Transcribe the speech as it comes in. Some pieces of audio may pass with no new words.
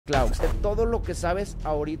Claux, de todo lo que sabes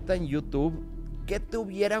ahorita en YouTube, ¿qué te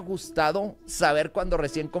hubiera gustado saber cuando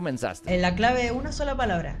recién comenzaste? La clave es una sola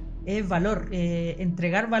palabra, es valor.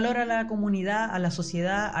 Entregar valor a la comunidad, a la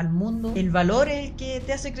sociedad, al mundo. El valor es el que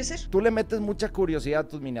te hace crecer. Tú le metes mucha curiosidad a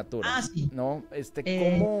tus miniaturas, Sí. ¿no?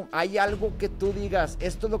 ¿Cómo hay algo que tú digas,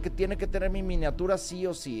 esto es lo que tiene que tener mi miniatura sí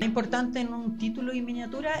o sí? Lo importante en un título y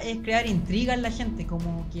miniatura es crear intriga en la gente,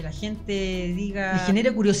 como que la gente diga, y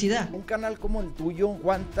genere curiosidad. Un canal como el tuyo,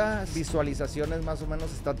 ¿cuántas visualizaciones más o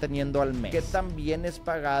menos está teniendo al mes? ¿Qué también es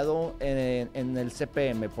pagado en el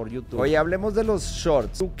CPM por YouTube? Oye, hablemos de los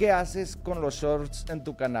shorts. ¿Tú qué haces con los shorts en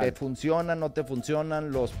tu canal? ¿Te funcionan, no te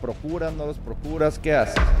funcionan? ¿Los procuras, no los procuras? ¿Qué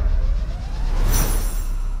haces?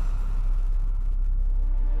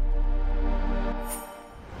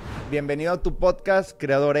 Bienvenido a tu podcast,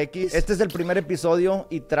 CreadorX. Este es el primer episodio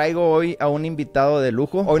y traigo hoy a un invitado de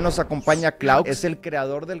lujo. Hoy nos acompaña Claux. Es el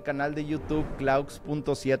creador del canal de YouTube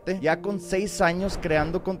Claux7. Ya con 6 años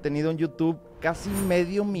creando contenido en YouTube, casi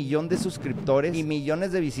medio millón de suscriptores y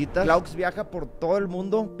millones de visitas. Claux viaja por todo el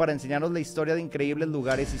mundo para enseñarnos la historia de increíbles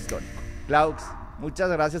lugares históricos. Claux, muchas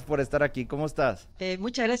gracias por estar aquí. ¿Cómo estás?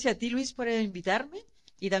 Muchas gracias a ti, Luis, por invitarme,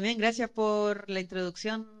 y también gracias por la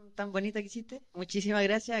introducción tan bonita que hiciste. Muchísimas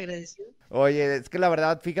gracias, agradecido. Oye, es que la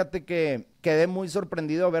verdad, fíjate que quedé muy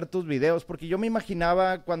sorprendido a ver tus videos, porque yo me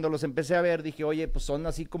imaginaba cuando los empecé a ver, dije, oye, pues son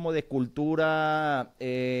así como de cultura,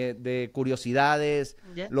 de curiosidades.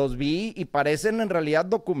 ¿Ya? Los vi y parecen en realidad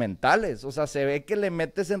documentales, o sea, se ve que le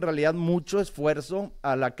metes en realidad mucho esfuerzo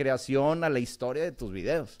a la creación, a la historia de tus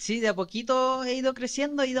videos. Sí, de a poquito he ido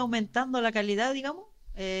creciendo, he ido aumentando la calidad, digamos.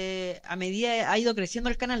 A medida ha ido creciendo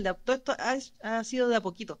el canal, todo esto ha sido de a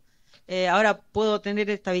poquito. Ahora puedo tener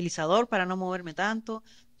estabilizador para no moverme tanto,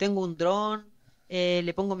 tengo un dron,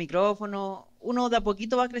 le pongo micrófono, uno de a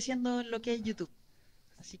poquito va creciendo en lo que es YouTube.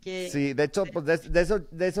 Así que... Sí, de hecho, pues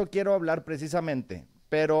de eso quiero hablar precisamente,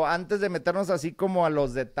 pero antes de meternos así como a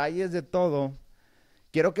los detalles de todo,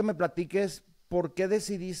 quiero que me platiques por qué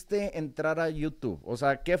decidiste entrar a YouTube. O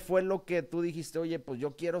sea, ¿qué fue lo que tú dijiste? Oye, pues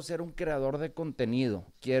yo quiero ser un creador de contenido,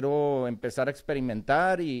 quiero empezar a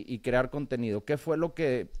experimentar y crear contenido. ¿Qué fue lo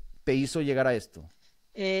que te hizo llegar a esto?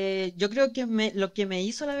 Yo creo que lo que me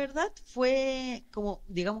hizo, la verdad, fue como,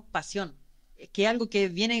 digamos, pasión, que es algo que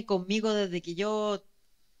viene conmigo desde que yo,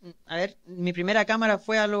 a ver, mi primera cámara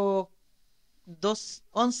fue a los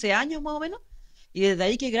 11 años más o menos, y desde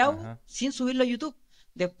ahí que grabo. Ajá. Sin subirlo a YouTube.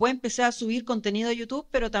 Después empecé a subir contenido a YouTube,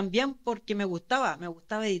 pero también porque me gustaba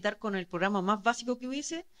editar con el programa más básico que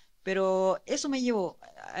hubiese, pero eso me llevó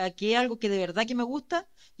a que es algo que de verdad que me gusta,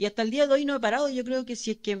 y hasta el día de hoy no he parado. Yo creo que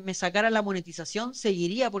si es que me sacara la monetización,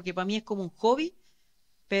 seguiría, porque para mí es como un hobby,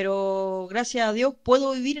 pero gracias a Dios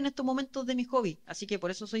puedo vivir en estos momentos de mi hobby, así que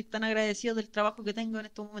por eso soy tan agradecido del trabajo que tengo en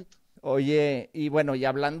estos momentos. Oye, y bueno, y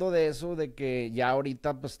hablando de eso, de que ya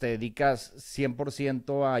ahorita pues te dedicas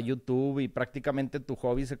 100% a YouTube y prácticamente tu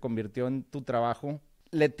hobby se convirtió en tu trabajo,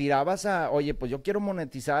 ¿le tirabas a, oye, pues yo quiero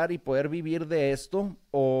monetizar y poder vivir de esto?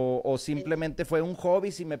 ¿O simplemente fue un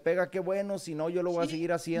hobby, si me pega, qué bueno, si no, yo lo voy a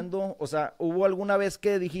seguir haciendo? O sea, ¿hubo alguna vez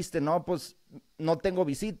que dijiste, no, pues no tengo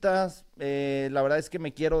visitas, la verdad es que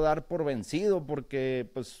me quiero dar por vencido porque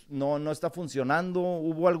pues no está funcionando?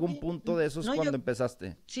 ¿Hubo algún punto de esos cuando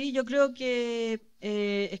empezaste? Sí, yo creo que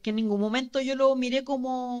es que en ningún momento yo lo miré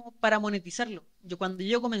como para monetizarlo. Cuando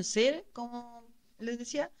yo comencé, como les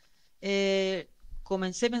decía,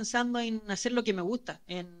 comencé pensando en hacer lo que me gusta,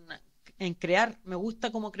 en crear. Me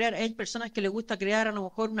gusta como crear. Hay personas que les gusta crear a lo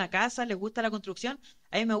mejor una casa, les gusta la construcción.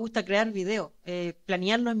 A mí me gusta crear videos,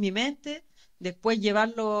 planearlo en mi mente, después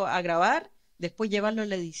llevarlo a grabar, después llevarlo a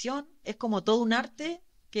la edición. Es como todo un arte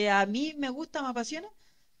que a mí me gusta, me apasiona,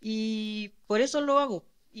 y por eso lo hago.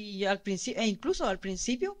 Y al principio, incluso al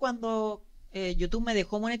principio, cuando YouTube me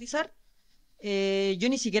dejó monetizar, yo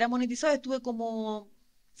ni siquiera monetizaba, estuve como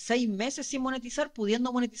 6 meses sin monetizar,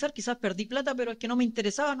 pudiendo monetizar. Quizás perdí plata, pero es que no me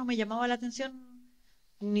interesaba, no me llamaba la atención,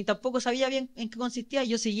 ni tampoco sabía bien en qué consistía.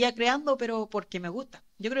 Yo seguía creando, pero porque me gusta.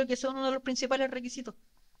 Yo creo que eso es uno de los principales requisitos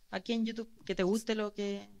aquí en YouTube, que te guste lo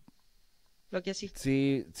que haces.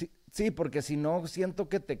 Sí, porque si no, siento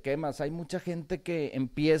que te quemas. Hay mucha gente que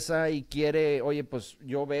empieza y quiere, oye, pues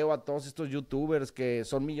yo veo a todos estos youtubers que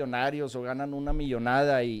son millonarios o ganan una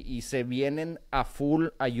millonada y se vienen a full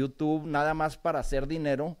a YouTube nada más para hacer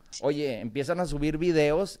dinero. Oye, empiezan a subir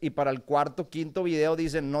videos y para el cuarto, quinto video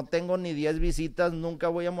dicen, no tengo ni 10 visitas, nunca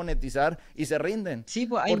voy a monetizar, y se rinden. Sí,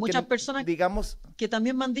 pues hay muchas personas, digamos, que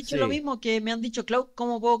también me han dicho lo mismo, que me han dicho, Claux,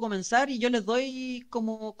 ¿cómo puedo comenzar? Y yo les doy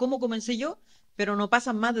cómo comencé yo, pero no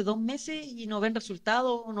pasan más de 2 meses y no ven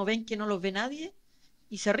resultados, no ven que no los ve nadie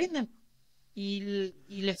y se rinden. y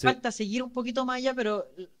les Sí. falta seguir un poquito más allá, pero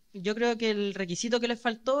yo creo que el requisito que les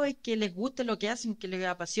faltó es que les guste lo que hacen, que les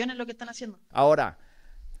apasione lo que están haciendo. Ahora,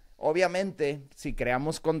 obviamente, si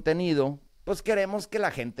creamos contenido, pues queremos que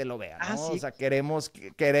la gente lo vea, Ah, ¿no? O sí. sea, queremos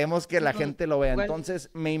que la No, gente lo vea. igual. Entonces,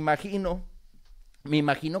 me imagino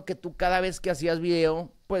que tú cada vez que hacías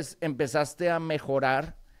video, pues empezaste a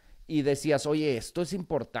mejorar y decías, oye, esto es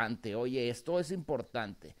importante, oye, esto es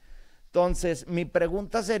importante. Entonces, mi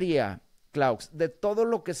pregunta sería, Claux, de todo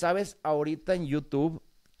lo que sabes ahorita en YouTube,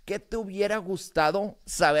 ¿qué te hubiera gustado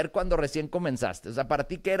saber cuando recién comenzaste? O sea, para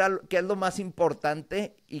ti, ¿qué es lo más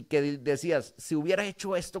importante y que decías, si hubiera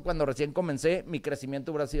hecho esto cuando recién comencé, mi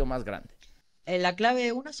crecimiento hubiera sido más grande? La clave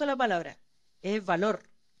es una sola palabra, es valor.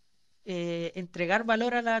 Entregar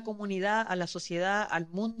valor a la comunidad, a la sociedad, al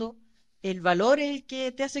mundo. El valor es el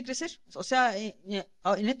que te hace crecer. O sea,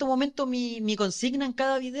 en este momento mi consigna en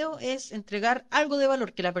cada video es entregar algo de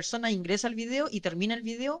valor, que la persona ingresa al video y termina el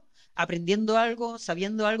video aprendiendo algo,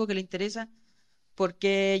 sabiendo algo que le interesa,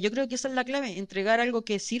 porque yo creo que esa es la clave, entregar algo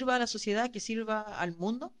que sirva a la sociedad, que sirva al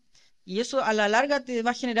mundo. Y eso a la larga te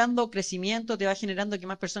va generando crecimiento, te va generando que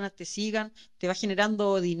más personas te sigan, te va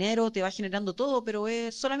generando dinero, te va generando todo, pero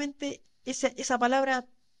es solamente esa palabra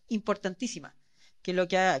importantísima, que lo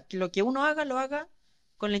que uno haga, lo haga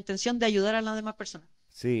con la intención de ayudar a las demás personas.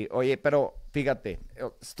 Sí, oye, pero fíjate,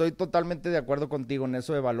 estoy totalmente de acuerdo contigo en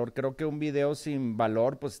eso de valor. Creo que un video sin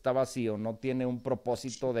valor, pues está vacío, no tiene un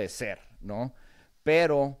propósito Sí. de ser, ¿no?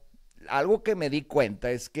 Pero algo que me di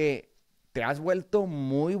cuenta es que te has vuelto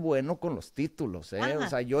muy bueno con los títulos, ¿eh? O Ah,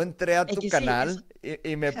 sea, yo entré a es tu que sí, eso. canal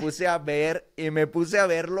y me puse a ver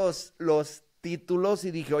los títulos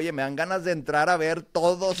y dije, oye, me dan ganas de entrar a ver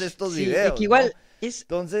todos estos Sí, es que videos, ¿no? igual es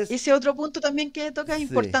Entonces, ese otro punto también que toca es sí,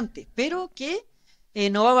 importante, pero que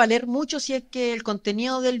no va a valer mucho si es que el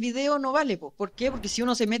contenido del video no vale, po. ¿Por qué? Porque si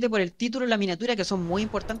uno se mete por el título y la miniatura, que son muy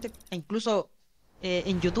importantes, e incluso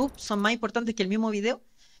en YouTube son más importantes que el mismo video,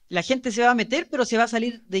 la gente se va a meter, pero se va a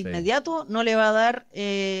salir de sí. inmediato, no le va a dar,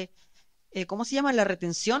 ¿cómo se llama? La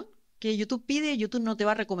retención que YouTube pide, YouTube no te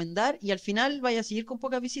va a recomendar y al final vaya a seguir con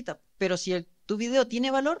pocas visitas. Pero si tu video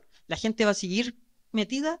tiene valor, la gente va a seguir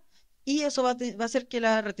metida y eso va a hacer que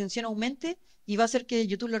la retención aumente y va a hacer que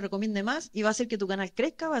YouTube lo recomiende más y va a hacer que tu canal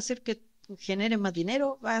crezca, va a hacer que generes más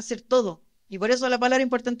dinero, va a hacer todo. Y por eso la palabra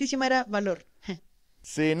importantísima era valor.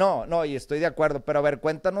 Sí, no, no, y estoy de acuerdo, pero a ver,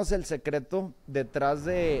 cuéntanos el secreto detrás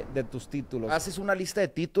de tus títulos. ¿Haces una lista de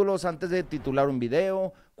títulos antes de titular un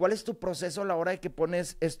video? ¿Cuál es tu proceso a la hora de que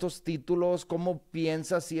pones estos títulos? ¿Cómo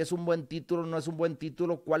piensas si es un buen título o no es un buen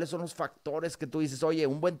título? ¿Cuáles son los factores que tú dices, oye,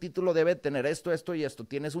 un buen título debe tener esto, esto y esto?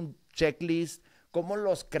 ¿Tienes un checklist? ¿Cómo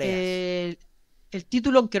los creas? El, el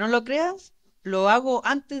título, aunque no lo creas, lo hago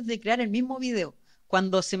antes de crear el mismo video.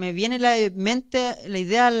 Cuando se me viene la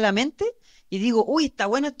idea a la mente y digo, uy, está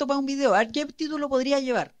bueno esto para un video, a ver qué título podría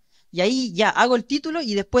llevar. Y ahí ya hago el título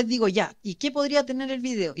y después digo ya, ¿y qué podría tener el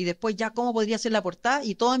video? Y después ya cómo podría ser la portada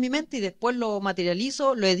y todo en mi mente y después lo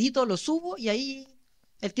materializo, lo edito, lo subo y ahí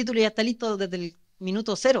el título ya está listo desde el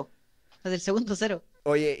minuto cero, desde el segundo cero.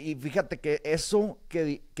 Oye, y fíjate que eso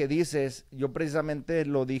que dices, yo precisamente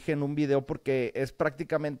lo dije en un video porque es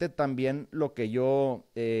prácticamente también lo que yo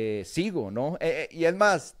sigo, ¿no? Y es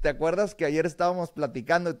más, ¿te acuerdas que ayer estábamos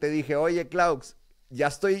platicando y te dije, oye, Claux, ya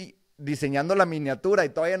estoy diseñando la miniatura y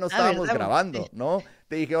todavía no Ah, estábamos ¿verdad, po? grabando, Sí. ¿no?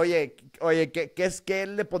 Te dije, oye, ¿qué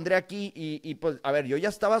le pondré aquí? Y pues, a ver, yo ya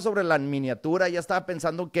estaba sobre la miniatura, ya estaba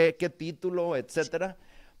pensando qué título, etcétera,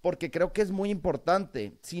 porque creo que es muy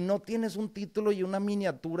importante. Si no tienes un título y una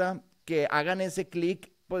miniatura que hagan ese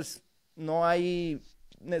clic, pues no hay,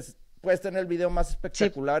 puedes tener el video más Sí,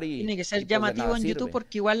 espectacular tiene que ser y pues de llamativo nada en YouTube sirve.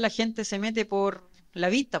 porque igual la gente se mete por la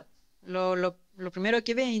vista. Lo primero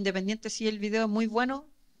que ve, independiente si el video es muy bueno,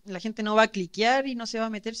 la gente no va a cliquear y no se va a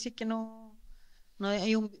meter si es que no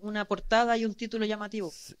hay una portada y un título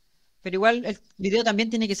llamativo. Pero igual el video también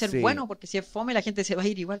tiene que ser Sí, bueno porque si es fome la gente se va a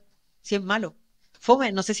ir igual. Si es malo.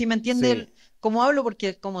 Fome, no sé si me entiende sí. cómo hablo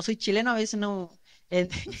porque como soy chileno a veces no... eh,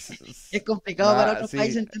 es complicado para Nada, otros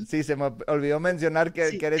países sí, entender. sí, se me olvidó mencionar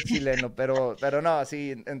que, Sí. que eres chileno, pero no,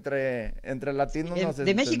 sí, entre Sí, latinos nos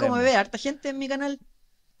de México me ve entendemos. harta gente en mi canal.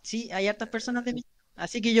 Sí, hay hartas personas de México.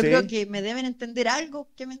 Así que yo creo Sí, que me deben entender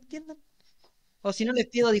algo que me entiendan. O si no, les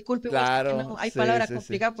pido disculpas igual si es que claro, no hay sí, palabras sí,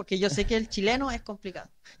 sí. complicadas, porque yo sé que el chileno es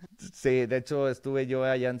complicado. Sí, de hecho estuve yo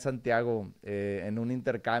allá en Santiago en un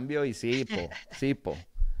intercambio y sí, po. Sí.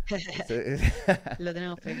 Lo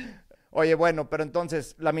tenemos pegado. Oye, bueno, pero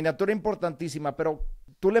entonces, la miniatura importantísima, pero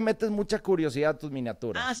tú le metes mucha curiosidad a tus Ah,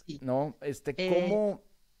 miniaturas, sí. ¿no? Eh, ¿Cómo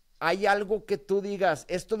hay algo que tú digas,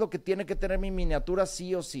 esto es lo que tiene que tener mi miniatura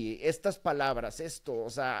sí o sí, estas palabras, esto, o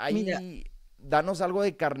sea, Mira, hay danos algo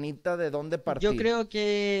de carnita de dónde Yo partir. creo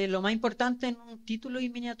que lo más importante en un título y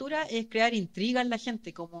miniatura es crear intriga en la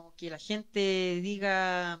gente, como que la gente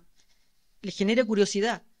diga, le genere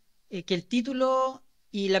curiosidad, que el título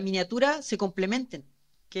y la miniatura se complementen,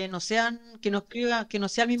 que no sean, que no escriba, que no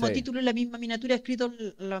sea el mismo Sí, título y la misma miniatura escrito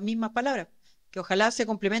las mismas palabras, que ojalá se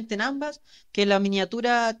complementen ambas, que la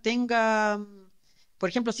miniatura tenga, por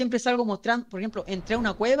ejemplo, siempre salgo mostrando, por ejemplo, entré a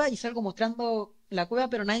una cueva y salgo mostrando la cueva,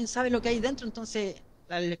 pero nadie sabe lo que hay dentro, entonces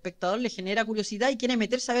al espectador le genera curiosidad y quiere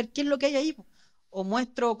meterse a ver qué es lo que hay ahí, po. O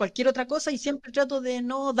muestro cualquier otra cosa y siempre trato de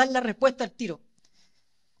no dar la respuesta al tiro.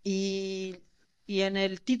 Y, y en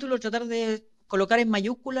el título tratar de colocar en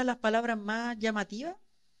mayúsculas las palabras más llamativas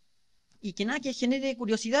y que nada, que genere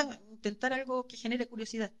curiosidad, intentar algo que genere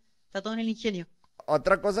curiosidad. Está todo en el ingenio.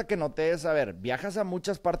 otra cosa que noté es, a ver, viajas a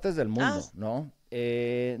muchas partes del Ah, mundo, ¿no?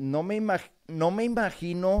 No me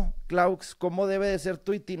imagino, Claux, cómo debe de ser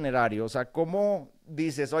tu itinerario. O sea, cómo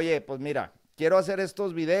dices, oye, pues mira, quiero hacer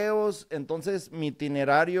estos videos, entonces mi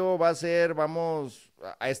itinerario va a ser, vamos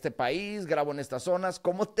a este país, grabo en estas zonas.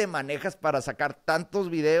 ¿Cómo te manejas para sacar tantos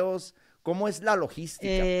videos? ¿Cómo es la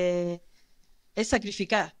logística? eh, es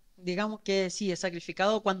sacrificada. Digamos que sí, es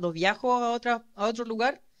sacrificado cuando viajo a otro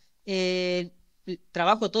lugar. eh,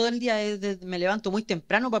 Trabajo todo el día, me levanto muy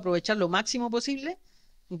temprano para aprovechar lo máximo posible.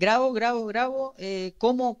 Grabo,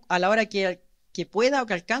 como a la hora que pueda o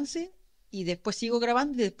que alcance y después sigo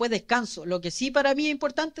grabando y después descanso. Lo que sí para mí es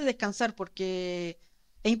importante es descansar porque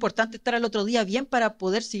es importante estar al otro día bien para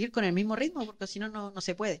poder seguir con el mismo ritmo porque si no, no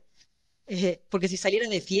se puede. Porque si saliera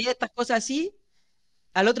de fiestas, cosas así,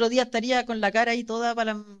 al otro día estaría con la cara ahí toda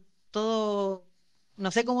para todo,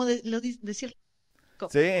 no sé cómo decirlo, con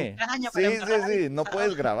Sí, caña para sí, sí, embarrar y sí, no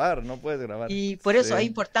puedes grabar, no puedes grabar. y por eso es Sí,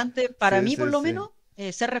 importante para sí, mí por sí, lo sí. menos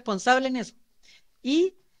ser responsable en eso.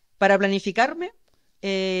 Y para planificarme,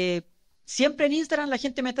 eh, siempre en Instagram la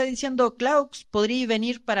gente me está diciendo, Claux, podrías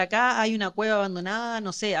venir para acá, hay una cueva abandonada,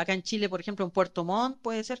 no sé, acá en Chile, por ejemplo, en Puerto Montt,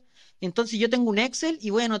 puede ser. Entonces yo tengo un Excel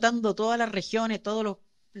y voy anotando todas las regiones, todos los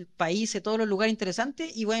países, todos los lugares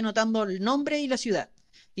interesantes y voy anotando el nombre y la ciudad.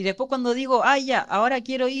 Y después cuando digo, ah, ya, ahora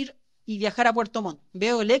quiero ir y viajar a Puerto Montt,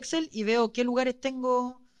 veo el Excel y veo qué lugares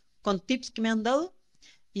tengo con tips que me han dado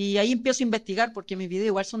y ahí empiezo a investigar porque mis videos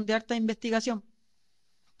igual son de harta investigación.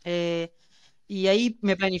 Eh, y ahí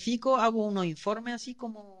me planifico, hago unos informes así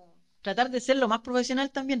como tratar de ser lo más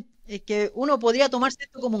profesional también. Es que uno podría tomarse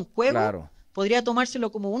esto como un juego, Claro. podría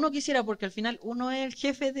tomárselo como uno quisiera, porque al final uno es el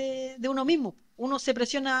jefe de uno mismo, uno se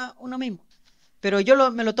presiona a uno mismo. Pero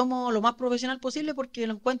me lo tomo lo más profesional posible porque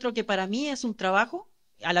lo encuentro que para mí es un trabajo,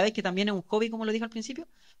 a la vez que también es un hobby, como lo dije al principio,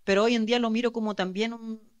 pero hoy en día lo miro como también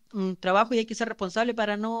un trabajo y hay que ser responsable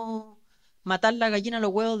para no matar la gallina a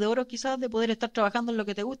los huevos de oro, quizás, de poder estar trabajando en lo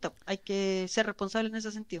que te gusta. Hay que ser responsable en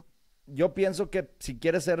ese sentido. Yo pienso que si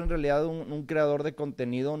quieres ser en realidad un creador de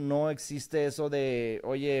contenido, no existe eso de,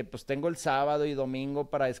 oye, pues tengo el sábado y domingo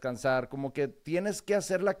para descansar. Como que tienes que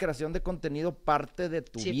hacer la creación de contenido parte de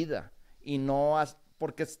tu Sí, vida y no,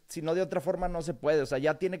 porque si no de otra forma no se puede. O sea,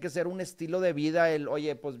 ya tiene que ser un estilo de vida el,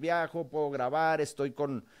 oye, pues viajo, puedo grabar, estoy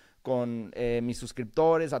con mis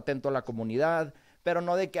suscriptores, atento a la comunidad, pero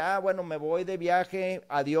no de que, bueno, me voy de viaje,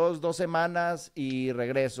 adiós 2 semanas y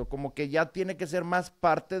regreso. Como que ya tiene que ser más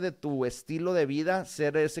parte de tu estilo de vida,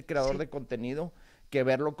 ser ese creador sí, de contenido, que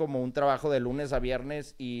verlo como un trabajo de lunes a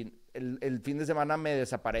viernes y el fin de semana me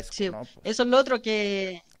desaparezco, sí. ¿no? Pues, Eso es lo otro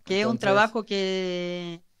que es un entonces, trabajo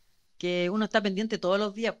que uno está pendiente todos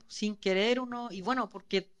los días, sin querer uno, y bueno,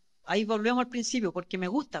 porque ahí volvemos al principio, porque me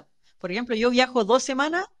gusta. Por ejemplo, yo viajo 2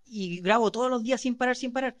 semanas y grabo todos los días sin parar,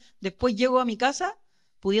 sin parar. Después llego a mi casa,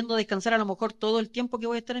 pudiendo descansar a lo mejor todo el tiempo que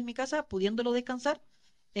voy a estar en mi casa, pudiéndolo descansar.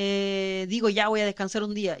 Digo, ya voy a descansar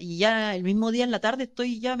un día y ya el mismo día en la tarde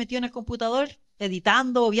estoy ya metido en el computador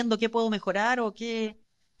editando o viendo qué puedo mejorar o qué,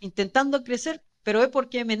 intentando crecer, pero es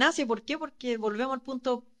porque me nace. ¿Por qué? Porque volvemos al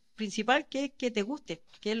punto principal, que es que te guste,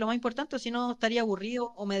 que es lo más importante, si no estaría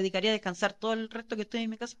aburrido o me dedicaría a descansar todo el resto que estoy en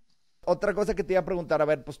mi casa. otra cosa que te iba a preguntar, a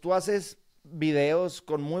ver, pues tú haces videos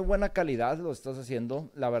con muy buena calidad, lo estás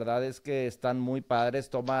haciendo. La verdad es que están muy padres,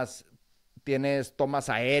 tienes tomas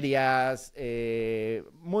aéreas,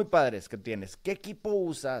 muy padres que tienes. ¿Qué equipo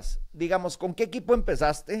usas? Digamos, ¿con qué equipo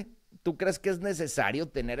empezaste? ¿Tú crees que es necesario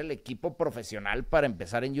tener el equipo profesional para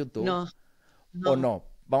empezar en YouTube? No, ¿O no, no?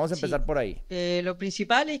 Vamos a sí. empezar por ahí. Lo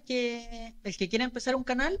principal es que el que quiera empezar un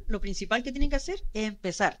canal, lo principal que tiene que hacer es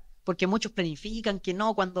empezar. Porque muchos planifican que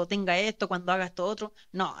no, cuando tenga esto, cuando haga esto otro.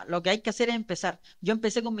 No, lo que hay que hacer es empezar. Yo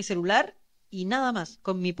empecé con mi celular y nada más,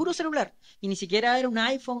 con mi puro celular. Y ni siquiera era un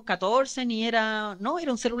iPhone 14, ni era, no,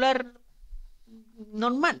 era un celular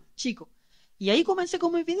normal, chico. Y ahí comencé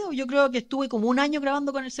con mis videos. Yo creo que estuve como un año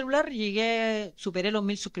grabando con el celular. Superé los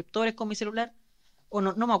 1000 suscriptores con mi celular. O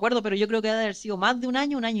no, no me acuerdo, pero yo creo que debe haber sido más de un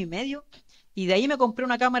año y medio. Y de ahí me compré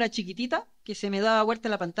una cámara chiquitita que se me daba vuelta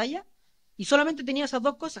la pantalla. Y solamente tenía esas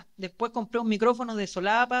dos cosas. Después compré un micrófono de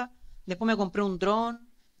solapa. Después me compré un dron.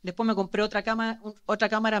 Después me compré otra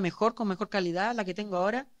cámara mejor, con mejor calidad, la que tengo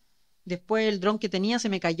ahora. Después el dron que tenía se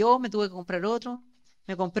me cayó, me tuve que comprar otro.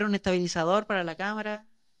 Me compré un estabilizador para la cámara.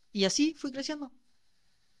 Y así fui creciendo.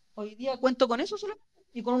 Hoy día cuento con eso solamente.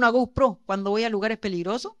 Y con una GoPro. Cuando voy a lugares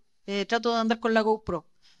peligrosos, trato de andar con la GoPro.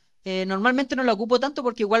 Normalmente no la ocupo tanto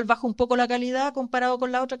porque igual baja un poco la calidad comparado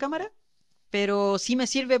con la otra cámara. Pero sí me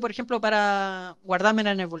sirve, por ejemplo, para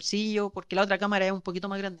guardármela en el bolsillo, porque la otra cámara es un poquito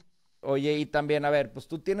más grande. Oye, y también, a ver, pues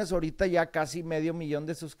tú tienes ahorita ya casi medio millón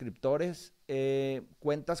de suscriptores.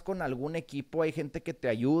 ¿Cuentas con algún equipo? ¿Hay gente que te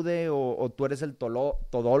ayude? ¿O tú eres el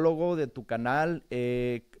todólogo de tu canal?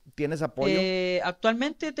 ¿Tienes apoyo?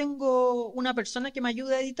 Actualmente tengo una persona que me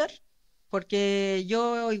ayuda a editar, porque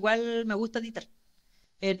yo igual me gusta editar.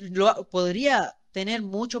 Podría tener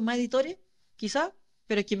muchos más editores, quizás,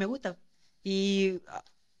 pero es que me gusta. Y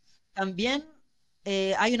también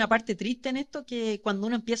hay una parte triste en esto, que cuando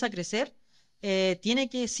uno empieza a crecer, tiene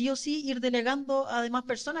que sí o sí ir delegando a demás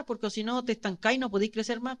personas, porque si no te estancáis y no podéis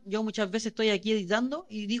crecer más. Yo muchas veces estoy aquí editando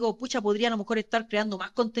y digo, pucha, podría a lo mejor estar creando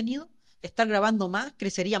más contenido, estar grabando más,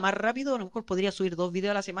 crecería más rápido, a lo mejor podría subir 2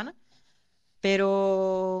 videos a la semana,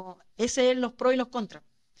 pero ese es los pros y los contras.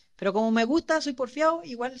 Pero como me gusta, soy porfiado,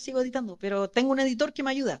 igual sigo editando, pero tengo un editor que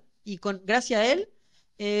me ayuda y gracias a él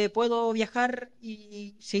puedo viajar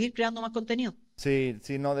y seguir creando más contenido. Sí,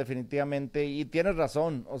 sí, no, definitivamente. Y tienes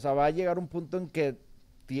razón. O sea, va a llegar un punto en que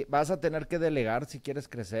vas a tener que delegar si quieres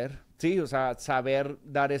crecer. Sí, o sea, saber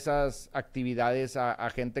dar esas actividades a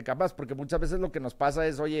gente capaz, porque muchas veces lo que nos pasa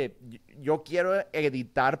es, oye, yo quiero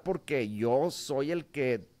editar porque yo soy el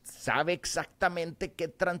que sabe exactamente qué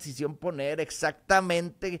transición poner,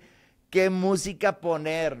 exactamente qué música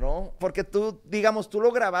poner, ¿no? Porque tú, digamos, tú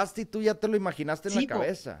lo grabaste y tú ya te lo imaginaste en la Sí, po,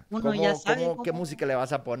 cabeza. uno ya sabe Qué música le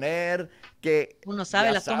vas a poner? Que uno sabe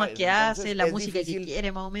ya las tomas sabes. que hace, Entonces la es música que difícil.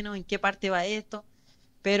 quiere, más o menos, en qué parte va esto.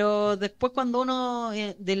 Pero después cuando uno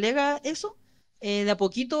delega eso, de a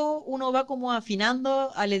poquito uno va como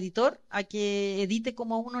afinando al editor a que edite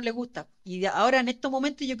como a uno le gusta. Ahora en estos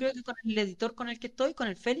momentos yo creo que con el editor con el que estoy, con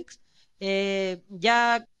el Félix,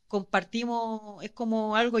 ya compartimos, es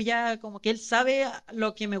como algo ya, como que él sabe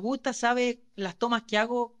lo que me gusta, sabe las tomas que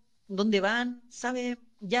hago, dónde van, sabe,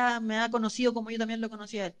 ya me ha conocido como yo también lo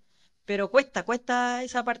conocí a él. Pero cuesta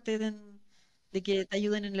esa parte de que te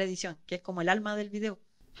ayuden en la edición, que es como el alma del video.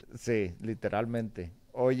 Sí, literalmente.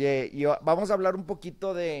 Oye, vamos a hablar un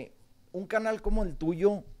poquito de un canal como el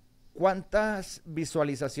tuyo. ¿Cuántas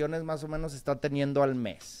visualizaciones más o menos está teniendo al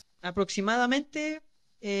mes? Aproximadamente,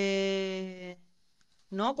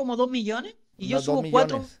 no, como 2 millones. Y yo Unas dos subo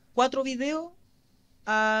cuatro, millones. cuatro videos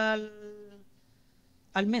al,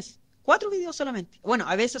 al mes. 4 videos solamente. Bueno,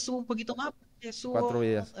 a veces subo un poquito más, porque Cuatro subo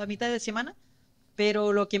videos. a mitad de semana,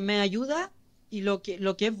 pero lo que me ayuda y lo que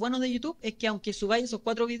es bueno de YouTube es que aunque subáis esos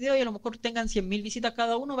 4 videos y a lo mejor tengan 100.000 visitas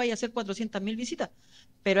cada uno, vaya a ser 400.000 visitas.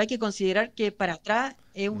 Pero hay que considerar que para atrás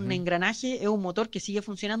es un Ujú. engranaje, es un motor que sigue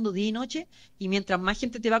funcionando día y noche, y mientras más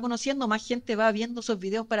gente te va conociendo, más gente va viendo esos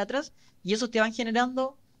videos para atrás, y esos te van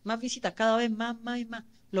generando más visitas, cada vez más, más y más.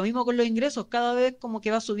 Lo mismo con los ingresos, cada vez como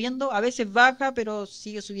que va subiendo, a veces baja, pero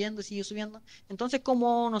sigue subiendo y sigue subiendo. Entonces,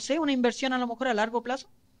 como, no sé, una inversión a lo mejor a largo plazo.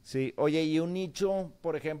 Sí, oye, y un nicho,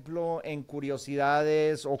 por ejemplo, en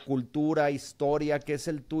curiosidades o cultura, historia, ¿qué es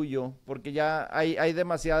el tuyo? Porque ya hay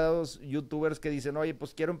demasiados youtubers que dicen, oye,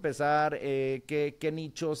 pues quiero empezar, ¿qué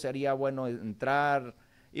nicho sería bueno entrar?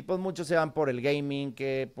 Y pues muchos se van por el gaming,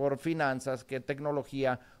 que por finanzas, que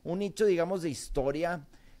tecnología. Un nicho, digamos, de historia,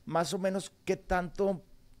 más o menos, ¿qué tanto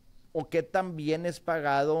o qué tan bien es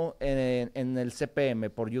pagado en el CPM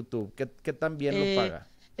por YouTube? ¿Qué tan bien lo Eh, paga?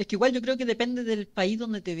 es que igual yo creo que depende del país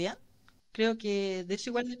donde te vean. Creo que de eso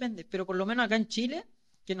igual depende. Pero por lo menos acá en Chile,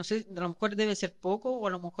 que no sé, a lo mejor debe ser poco o a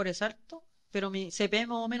lo mejor es alto, pero mi CPM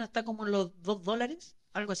más o menos está como en los $2,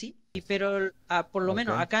 algo así. Pero por lo Ok,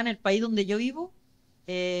 menos acá en el país donde yo vivo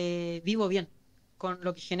bien. Con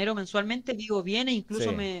lo que genero mensualmente, vivo bien e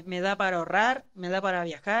incluso sí. me da para ahorrar, me da para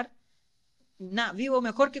viajar. Nada, vivo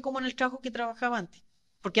mejor que como en el trabajo que trabajaba antes.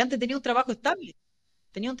 Porque antes tenía un trabajo estable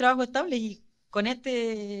y con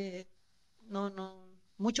este no,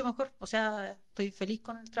 mucho mejor. O sea, estoy feliz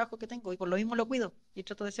con el trabajo que tengo y por lo mismo lo cuido y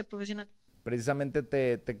trato de ser profesional. Precisamente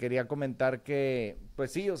te quería comentar que,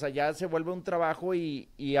 pues sí, o sea, ya se vuelve un trabajo y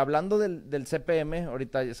hablando del CPM,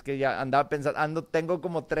 ahorita es que ya andaba pensando, tengo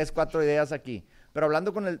como tres, cuatro ideas aquí. Pero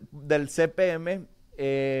hablando del CPM,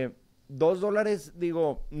 $2,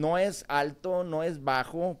 digo, no es alto, no es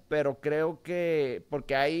bajo, pero creo que,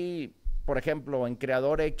 porque hay, por ejemplo, en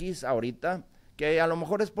CreadorX ahorita, que a lo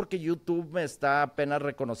mejor es porque YouTube me está apenas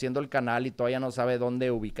reconociendo el canal y todavía no sabe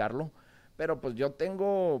dónde ubicarlo, pero pues yo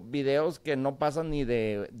tengo videos que no pasan ni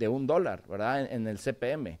de $1, ¿verdad? En el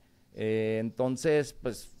CPM. Entonces,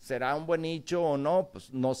 pues, ¿será un buen nicho o no? Pues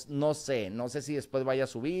no sé si después vaya a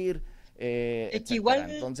subir, Es que etcétera. igual,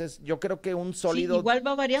 Entonces, yo creo que un sí, sólido, igual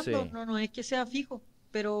va variando, sí, no es que sea fijo,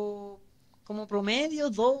 pero como promedio,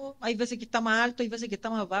 dos, hay veces que está más alto, hay veces que está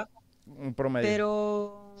más bajo, un promedio,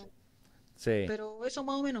 pero, sí. pero eso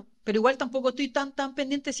más o menos. Pero igual tampoco estoy tan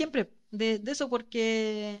pendiente siempre de eso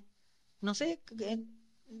porque, no sé,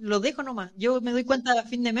 lo dejo nomás. Yo me doy cuenta a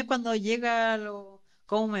fin de mes cuando llega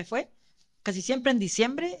cómo me fue. Casi siempre en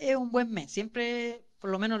diciembre es un buen mes, siempre, por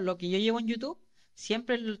lo menos lo que yo llevo en YouTube,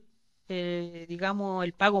 siempre digamos,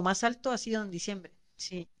 el pago más alto ha sido en diciembre.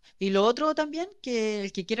 Sí. Y lo otro también, que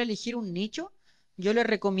el que quiera elegir un nicho, yo le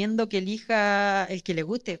recomiendo que elija el que le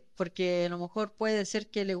guste, porque a lo mejor puede ser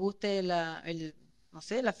que le guste no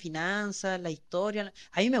sé, la finanza, la historia.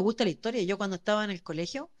 A mí me gusta la historia. Yo cuando estaba en el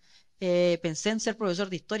colegio pensé en ser profesor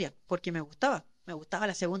de historia, porque me gustaba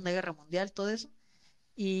la Segunda Guerra Mundial, todo eso.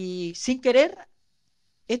 Y sin querer,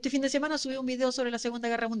 este fin de semana subí un video sobre la Segunda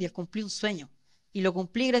Guerra Mundial, cumplí un sueño y lo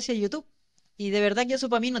cumplí gracias a YouTube. Y de verdad que eso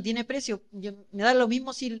para mí no tiene precio. Me da lo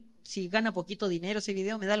mismo si gana poquito dinero ese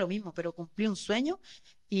video, me da lo mismo, pero cumplí un sueño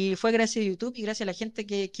y fue gracias a YouTube y gracias a la gente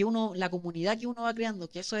que uno, la comunidad que uno va creando,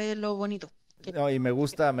 que eso es lo bonito. No, y me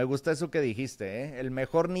gusta eso que dijiste, ¿eh? El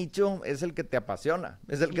mejor nicho es el que te apasiona,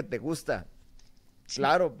 es el Sí, que te gusta. sí,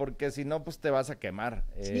 Claro, porque si no, pues te vas a quemar.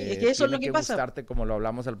 sí, es que eso es lo Tiene que que pasa. gustarte como lo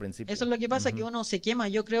hablamos al Eso principio. es lo que pasa, que Ujú. uno se quema.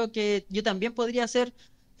 Yo creo que yo también podría hacer,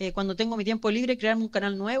 cuando tengo mi tiempo libre, crearme un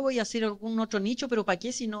canal nuevo y hacer algún otro nicho, pero ¿para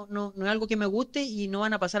qué si no es algo que me guste y no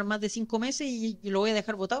van a pasar más de 5 meses y lo voy a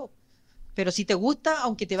dejar botado? Pero si te gusta,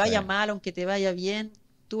 aunque te Sí. vaya mal, aunque te vaya bien,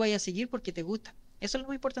 tú vayas a seguir porque te gusta. Eso es lo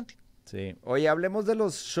más importante. Sí. Oye, hablemos de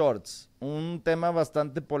los shorts, un tema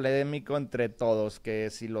bastante polémico entre todos, que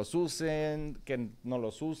si los usen, que no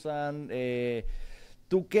los usan.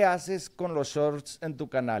 ¿Tú qué haces con los shorts en tu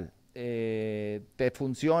canal? ¿Te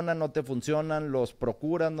funcionan, no te funcionan? ¿Los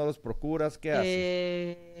procuras, no los procuras? ¿Qué haces?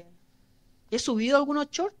 Eh, He subido algunos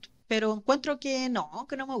shorts, pero encuentro que no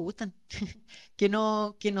me gustan. Que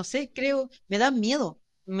no sé, creo, me da miedo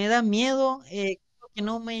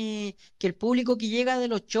que el público que llega de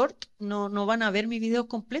los shorts no van a ver mis videos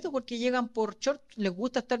completos porque llegan por shorts, les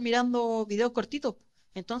gusta estar mirando videos cortitos.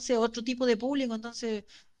 Entonces, otro tipo de público, entonces,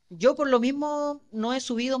 yo por lo mismo no he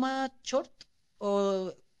subido más shorts,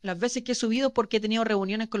 o las veces que he subido porque he tenido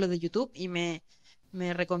reuniones con los de YouTube y me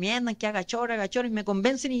recomiendan que haga short y me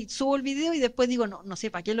convencen y subo el video y después digo, no sé,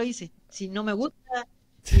 ¿para qué lo hice? Si no me gusta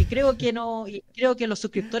y creo que no, y creo que los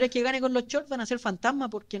suscriptores que gane con los shorts van a ser fantasmas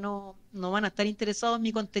porque no van a estar interesados en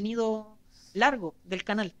mi contenido largo del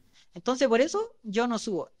canal. Entonces, por eso yo no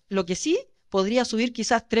subo. Lo que sí, podría subir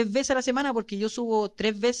quizás 3 veces a la semana porque yo subo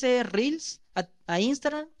 3 veces Reels a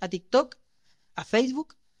Instagram, a TikTok, a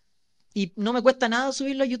Facebook y no me cuesta nada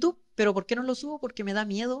subirlo a YouTube, pero ¿por qué no lo subo? Porque me da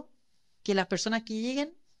miedo que las personas que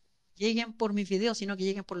lleguen por mis videos, sino que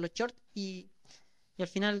lleguen por los shorts y al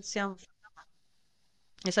final sean...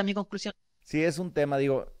 Esa es mi conclusión. Sí, es un tema,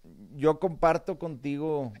 digo, yo comparto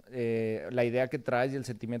contigo la idea que traes y el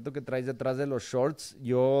sentimiento que traes detrás de los shorts.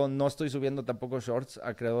 Yo no estoy subiendo tampoco shorts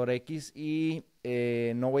a CreadorX y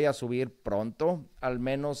no voy a subir pronto, al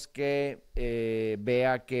menos que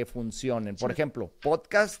vea que funcionen. Por Sí. ejemplo,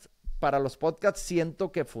 para los podcasts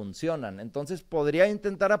siento que funcionan. Entonces, ¿podría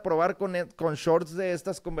intentar aprobar con shorts de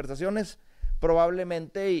estas conversaciones?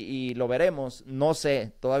 Probablemente y lo veremos. No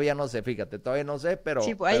sé, todavía no sé, fíjate, todavía no sé, Sí, pero,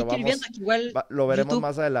 pues hay pero que ir viendo vamos, que igual lo veremos YouTube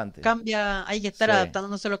más adelante. cambia, hay que estar Sí,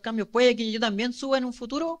 adaptándose a los cambios. Puede que yo también suba en un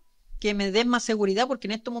futuro que me dé más seguridad, porque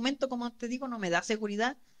en estos momentos, como te digo, no me da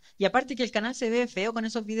seguridad. Y aparte que el canal se ve feo con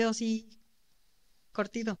esos videos así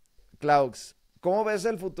cortitos. Claux, ¿cómo ves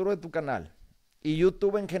el futuro de tu canal? Y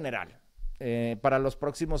YouTube en general, para los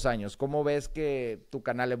próximos años. ¿Cómo ves que tu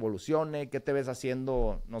canal evolucione? ¿Qué te ves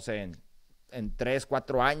haciendo, no sé, en 3,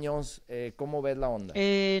 4 años? ¿Cómo ves la onda?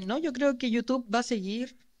 No, yo creo que YouTube va a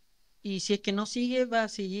seguir, y si es que no sigue, va a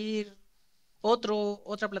seguir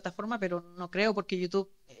otra plataforma, pero no creo porque YouTube,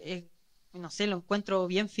 no sé, lo encuentro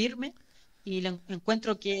bien firme y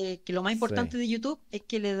encuentro que lo más Sí, importante de YouTube es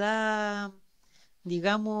que le da,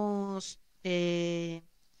 digamos,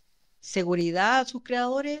 seguridad a sus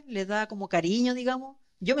creadores, les da como cariño, digamos.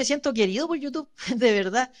 Yo me siento querido por YouTube, de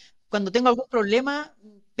verdad. Cuando tengo algún problema,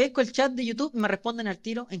 pesco el chat de YouTube y me responden al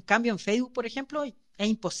tiro. En cambio, en Facebook, por ejemplo, es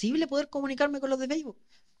imposible poder comunicarme con los de Facebook.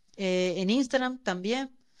 En Instagram también,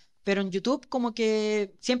 pero en YouTube como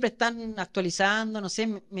que siempre están actualizando, no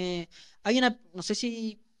sé, hay una, no sé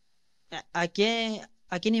si a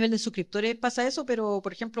qué nivel de suscriptores pasa eso, pero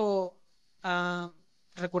por ejemplo, ah,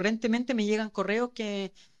 recurrentemente me llegan correos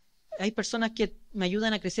que hay personas que me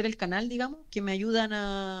ayudan a crecer el canal, digamos, que me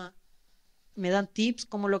dan tips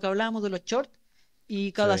como lo que hablábamos de los shorts.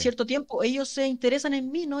 Y cada Sí, cierto tiempo ellos se interesan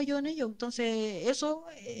en mí, no yo en ellos. Entonces, eso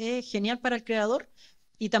es genial para el creador.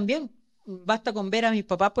 Y también basta con ver a mis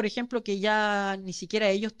papás, por ejemplo, que ya ni siquiera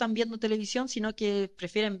ellos están viendo televisión, sino que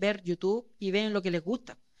prefieren ver YouTube y ven lo que les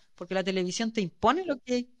gusta. Porque la televisión te impone lo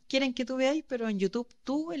que quieren que tú veáis, pero en YouTube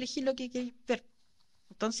tú elegís lo que quieres ver.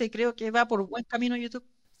 Entonces, creo que va por buen camino YouTube.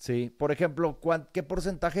 sí. Por ejemplo, ¿qué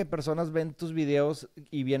porcentaje de personas ven tus videos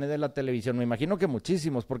y viene de la televisión? Me imagino que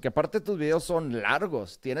muchísimos, porque aparte tus videos son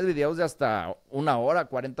largos. Tienes videos de hasta 1 hora,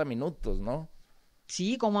 40 minutos, ¿no?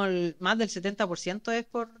 Sí, como más del 70% es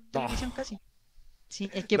por televisión Oh, casi. Sí,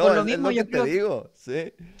 es que por no, lo es mismo lo que yo te creo que digo,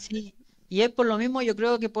 sí. sí. Y es por lo mismo yo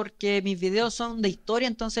creo que porque mis videos son de historia,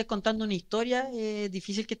 entonces contando una historia, es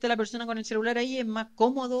difícil que esté la persona con el celular ahí, es más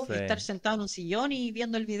cómodo Sí, estar sentado en un sillón y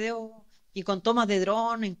viendo el video y con tomas de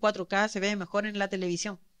dron en 4K se ve mejor en la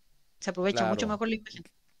televisión. Se aprovecha mucho claro. mejor la imagen.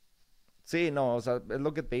 Sí, no, o sea, es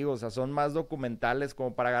lo que te digo, o sea, son más documentales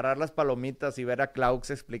como para agarrar las palomitas y ver a Claux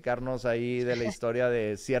explicarnos ahí de la historia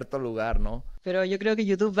de cierto lugar, ¿no? Pero yo creo que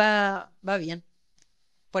YouTube va bien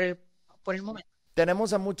por por el momento.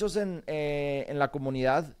 Tenemos a muchos en la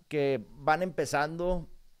comunidad que van empezando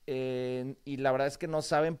y la verdad es que no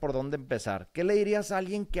saben por dónde empezar. ¿Qué le dirías a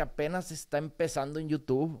alguien que apenas está empezando en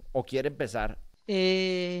YouTube o quiere empezar?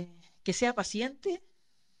 Eh, que sea paciente,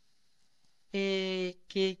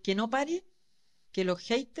 que no pare, que los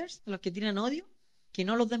haters, los que tienen odio, que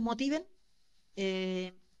no los desmotiven,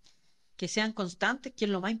 eh, que sean constantes, que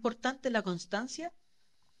es lo más importante, la constancia.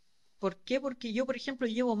 ¿Por qué? Porque yo, por ejemplo,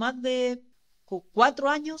 llevo más de 4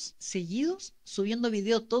 años seguidos subiendo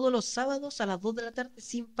videos todos los sábados a las 2 de la tarde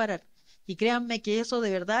sin parar. Y créanme que eso de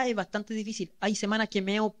verdad es bastante difícil. Hay semanas que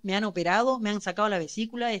me han operado, me han sacado la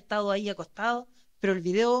vesícula, he estado ahí acostado, pero el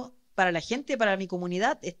video para la gente, para mi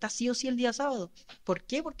comunidad, está sí o sí el día sábado. ¿Por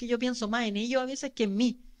qué? Porque yo pienso más en ellos a veces que en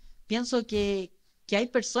mí. Pienso que hay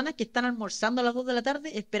personas que están almorzando a las 2 de la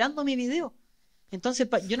tarde esperando mi video. Entonces,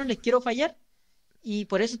 yo no les quiero fallar y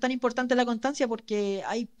por eso es tan importante la constancia, porque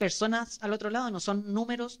hay personas al otro lado, no son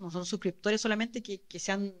números, no son suscriptores solamente que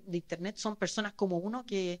sean de internet, son personas como uno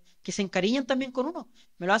que se encariñan también con uno.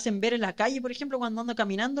 Me lo hacen ver en la calle, por ejemplo, cuando ando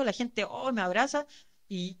caminando, la gente, oh, me abraza,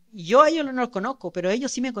 y yo a ellos no los conozco, pero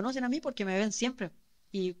ellos sí me conocen a mí porque me ven siempre.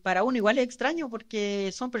 Y para uno igual es extraño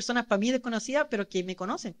porque son personas para mí desconocidas, pero que me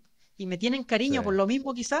conocen. Y me tienen Sí, cariño por lo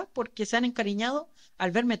mismo quizás, porque se han encariñado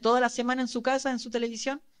al verme toda la semana en su casa, en su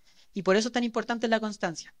televisión, y por eso es tan importante la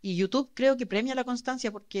constancia. Y YouTube creo que premia la constancia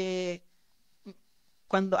porque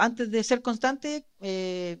cuando antes de ser constante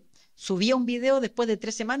subía un video después de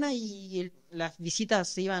 3 semanas y las visitas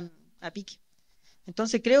se iban a pique.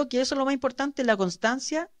 Entonces creo que eso es lo más importante, la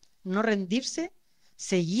constancia, no rendirse,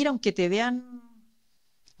 seguir aunque te vean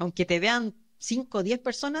 5 o 10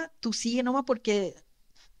 personas, tú sigue nomás porque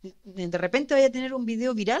de repente vaya a tener un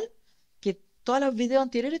video viral que todos los videos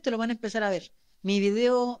anteriores te lo van a empezar a ver.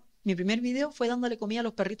 Mi primer video fue dándole comida a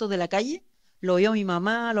los perritos de la calle. Lo vio mi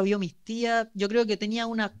mamá, lo vio mis tías. Yo creo que tenía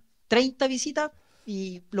unas 30 visitas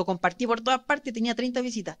y lo compartí por todas partes. Tenía 30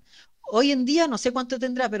 visitas. Hoy en día no sé cuánto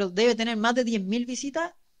tendrá, pero debe tener más de 10.000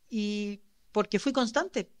 visitas y porque fui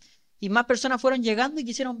constante. Y más personas fueron llegando y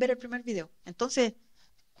quisieron ver el primer video. Entonces,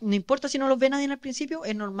 no importa si no los ve nadie al principio,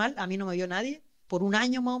 es normal. A mí no me vio nadie por un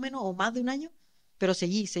año más o menos, o más de un año, pero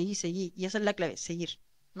seguí. Y esa es la clave, seguir,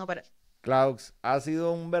 no parar. Claux, ha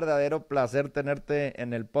sido un verdadero placer tenerte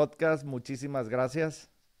en el podcast. Muchísimas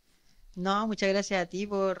gracias. No, muchas gracias a ti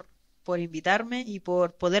por invitarme y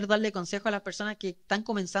por poder darle consejo a las personas que están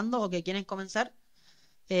comenzando o que quieren comenzar.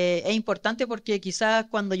 Es importante porque quizás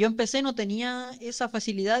cuando yo empecé no tenía esa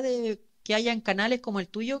facilidad de que hayan canales como el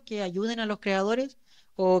tuyo que ayuden a los creadores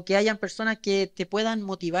o que hayan personas que te puedan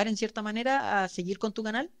motivar en cierta manera a seguir con tu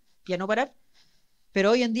canal y a no parar.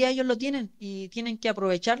 Pero hoy en día ellos lo tienen y tienen que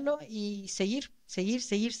aprovecharlo y seguir.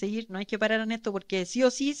 No hay que parar en esto porque sí o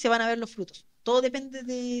sí se van a ver los frutos. Todo depende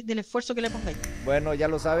del esfuerzo que le pongáis. Bueno, ya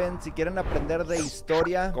lo saben, si quieren aprender de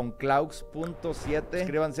historia con Claux7,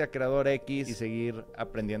 suscríbanse a CreadorX y seguir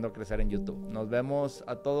aprendiendo a crecer en YouTube. Nos vemos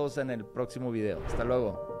a todos en el próximo video. Hasta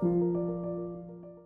luego.